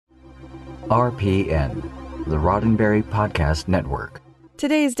RPN, the Roddenberry Podcast Network.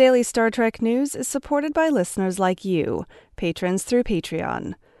 Today's daily Star Trek news is supported by listeners like you, patrons through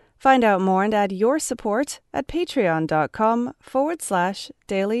Patreon. Find out more and add your support at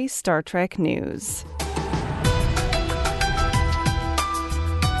patreon.com/daily Star Trek news.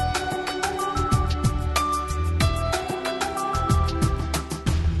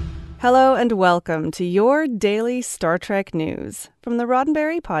 Hello and welcome to your daily Star Trek news from the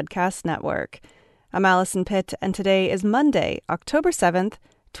Roddenberry Podcast Network. I'm Allison Pitt, and today is Monday, October 7th,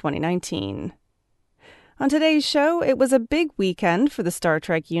 2019. On today's show, it was a big weekend for the Star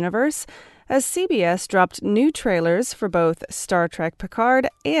Trek universe, as CBS dropped new trailers for both Star Trek Picard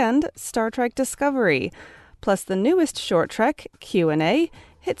and Star Trek Discovery, plus the newest short trek, Q&A,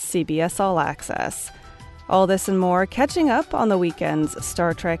 hit CBS All Access. All this and more catching up on the weekend's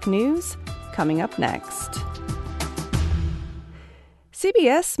Star Trek news, coming up next.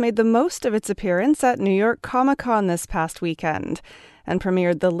 CBS made the most of its appearance at New York Comic-Con this past weekend and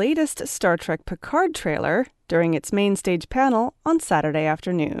premiered the latest Star Trek Picard trailer during its main stage panel on Saturday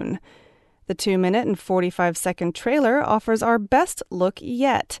afternoon. The 2-minute and 45-second trailer offers our best look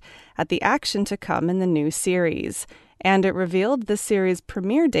yet at the action to come in the new series, and it revealed the series'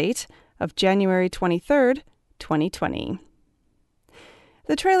 premiere date of January 23rd, 2020.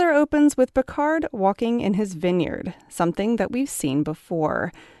 The trailer opens with Picard walking in his vineyard, something that we've seen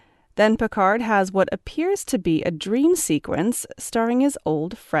before. Then Picard has what appears to be a dream sequence starring his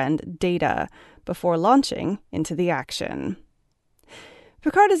old friend Data, before launching into the action.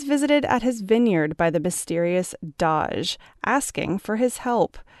 Picard is visited at his vineyard by the mysterious Daj, asking for his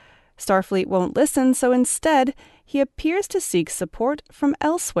help. Starfleet won't listen, so instead, he appears to seek support from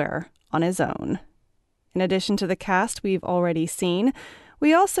elsewhere on his own. In addition to the cast we've already seen,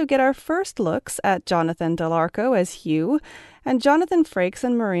 we also get our first looks at Jonathan Del Arco as Hugh, and Jonathan Frakes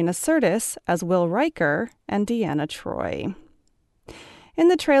and Marina Sirtis as Will Riker and Deanna Troi. In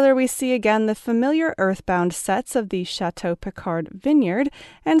the trailer, we see again the familiar Earthbound sets of the Chateau Picard vineyard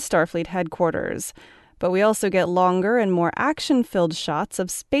and Starfleet headquarters, but we also get longer and more action-filled shots of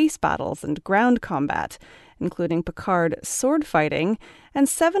space battles and ground combat, including Picard sword fighting and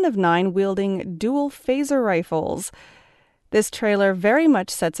 7 of 9 wielding dual phaser rifles. This trailer very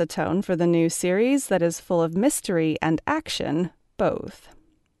much sets a tone for the new series that is full of mystery and action, both.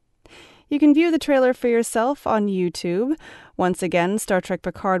 You can view the trailer for yourself on YouTube. Once again, Star Trek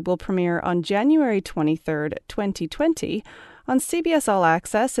Picard will premiere on January 23rd, 2020 on CBS All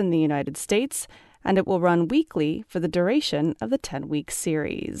Access in the United States, and it will run weekly for the duration of the 10-week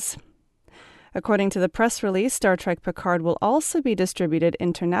series. According to the press release, Star Trek Picard will also be distributed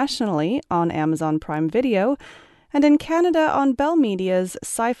internationally on Amazon Prime Video and in Canada on Bell Media's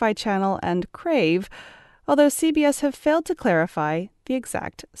Sci-Fi Channel and Crave, although CBS have failed to clarify the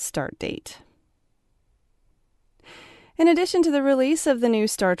exact start date. In addition to the release of the new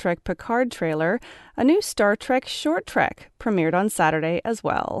Star Trek Picard trailer, a new Star Trek short trek premiered on Saturday as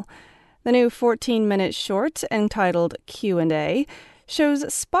well. The new 14-minute short, entitled Q&A, shows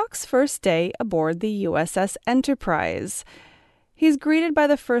Spock's first day aboard the USS Enterprise. He's greeted by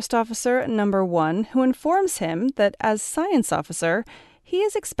the First Officer, Number 1, who informs him that as Science Officer, he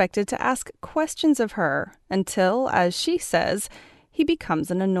is expected to ask questions of her until, as she says, he becomes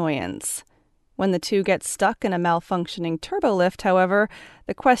an annoyance. When the two get stuck in a malfunctioning turbolift, however,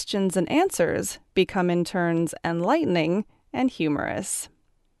 the questions and answers become in turns enlightening and humorous.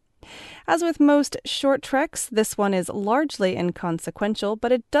 As with most short treks, this one is largely inconsequential,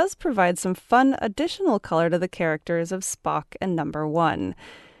 but it does provide some fun additional color to the characters of Spock and Number 1.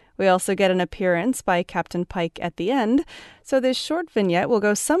 We also get an appearance by Captain Pike at the end, so this short vignette will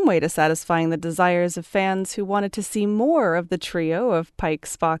go some way to satisfying the desires of fans who wanted to see more of the trio of Pike,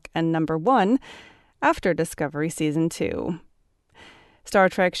 Spock, and Number 1 after Discovery Season 2. Star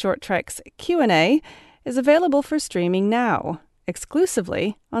Trek Short Trek's Q&A is available for streaming now,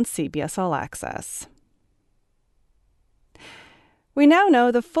 exclusively on CBS All Access. We now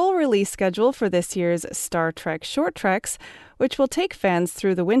know the full release schedule for this year's Star Trek Short Treks, which will take fans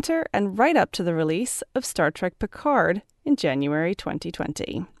through the winter and right up to the release of Star Trek Picard in January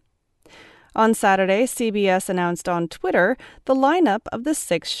 2020. On Saturday, CBS announced on Twitter the lineup of the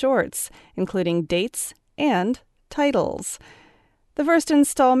 6 shorts, including dates and titles. The first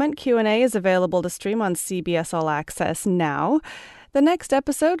installment, Q&A, is available to stream on CBS All Access now. The next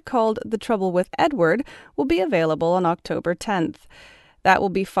episode, called The Trouble with Edward, will be available on October 10th. That will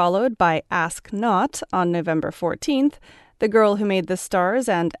be followed by Ask Not on November 14th, The Girl Who Made the Stars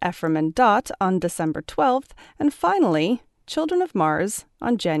and Ephraim and Dot on December 12th, and finally, Children of Mars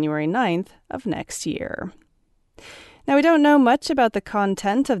on January 9th of next year. Now, we don't know much about the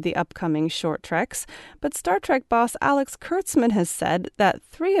content of the upcoming short treks, but Star Trek boss Alex Kurtzman has said that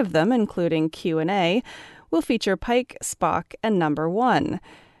 3 of them, including Q&A, will feature Pike, Spock, and Number 1.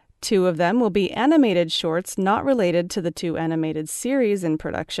 2 of them will be animated shorts not related to the 2 animated series in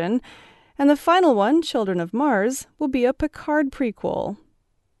production, and the final one, Children of Mars, will be a Picard prequel.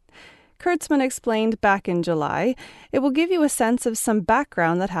 Kurtzman explained back in July, it will give you a sense of some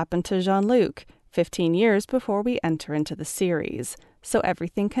background that happened to Jean-Luc 15 years before we enter into the series, so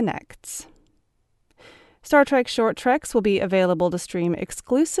everything connects. Star Trek short treks will be available to stream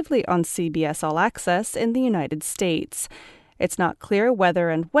exclusively on CBS All Access in the United States. It's not clear whether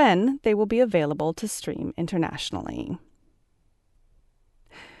and when they will be available to stream internationally.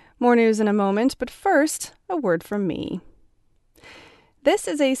 More news in a moment, but first, a word from me. This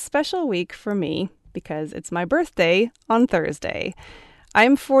is a special week for me because it's my birthday on Thursday.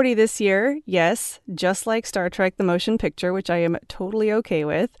 I'm 40 this year, yes, just like Star Trek the Motion Picture, which I am totally okay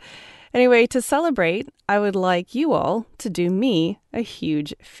with. Anyway, to celebrate, I would like you all to do me a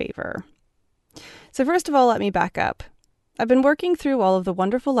huge favor. So first of all, let me back up. I've been working through all of the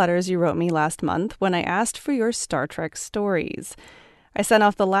wonderful letters you wrote me last month when I asked for your Star Trek stories. I sent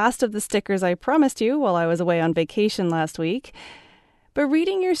off the last of the stickers I promised you while I was away on vacation last week. But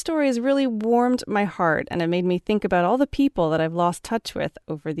reading your stories really warmed my heart, and it made me think about all the people that I've lost touch with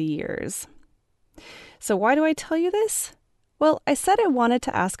over the years. So why do I tell you this? Well, I said I wanted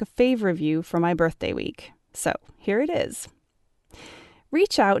to ask a favor of you for my birthday week. So here it is.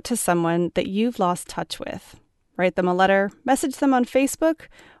 Reach out to someone that you've lost touch with. Write them a letter, message them on Facebook,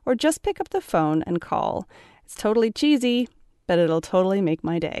 or just pick up the phone and call. It's totally cheesy, but it'll totally make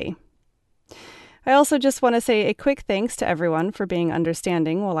my day. I also just want to say a quick thanks to everyone for being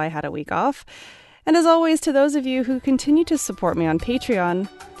understanding while I had a week off. And as always, to those of you who continue to support me on Patreon,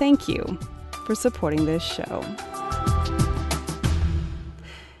 thank you for supporting this show.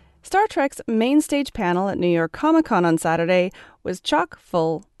 Star Trek's main stage panel at New York Comic Con on Saturday was chock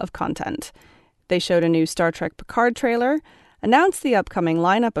full of content. They showed a new Star Trek Picard trailer, announced the upcoming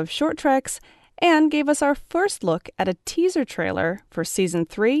lineup of short treks, and gave us our first look at a teaser trailer for Season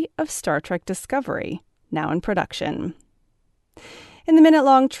 3 of Star Trek Discovery, now in production. In the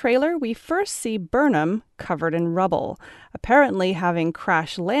minute-long trailer, we first see Burnham covered in rubble, apparently having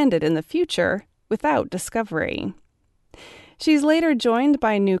crash-landed in the future without Discovery. She's later joined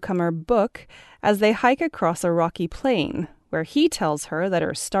by newcomer Book as they hike across a rocky plain, where he tells her that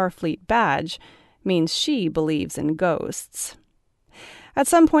her Starfleet badge means she believes in ghosts. At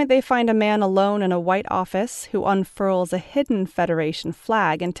some point, they find a man alone in a white office who unfurls a hidden Federation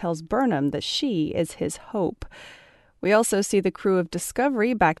flag and tells Burnham that she is his hope. We also see the crew of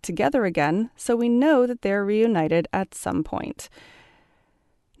Discovery back together again, so we know that they're reunited at some point.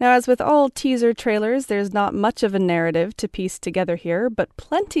 Now, as with all teaser trailers, there's not much of a narrative to piece together here, but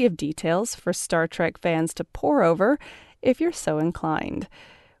plenty of details for Star Trek fans to pore over if you're so inclined.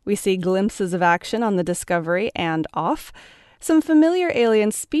 We see glimpses of action on the Discovery and off, some familiar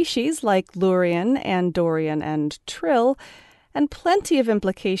alien species like Lurian, Andorian, and Trill, and plenty of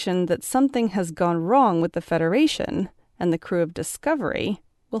implication that something has gone wrong with the Federation, and the crew of Discovery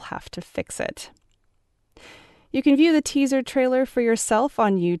will have to fix it. You can view the teaser trailer for yourself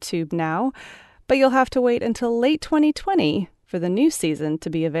on YouTube now, but you'll have to wait until late 2020 for the new season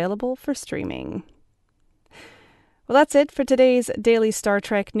to be available for streaming. Well, that's it for today's Daily Star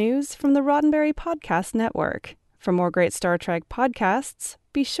Trek News from the Roddenberry Podcast Network. For more great Star Trek podcasts,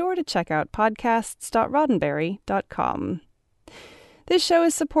 be sure to check out podcasts.roddenberry.com. This show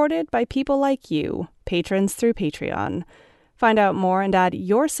is supported by people like you, patrons through Patreon. Find out more and add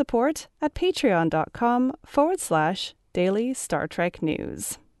your support at patreon.com/Daily Star Trek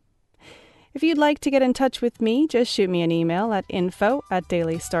News. If you'd like to get in touch with me, just shoot me an email at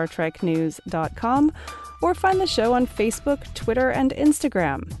info@dailystartreknews.com or find the show on Facebook, Twitter, and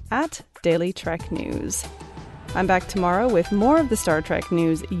Instagram at Daily Trek News. I'm back tomorrow with more of the Star Trek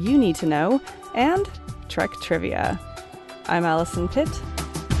news you need to know and Trek trivia. I'm Allison Pitt.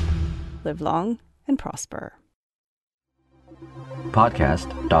 Live long and prosper.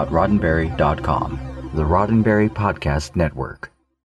 Podcast.roddenberry.com, the Roddenberry Podcast Network.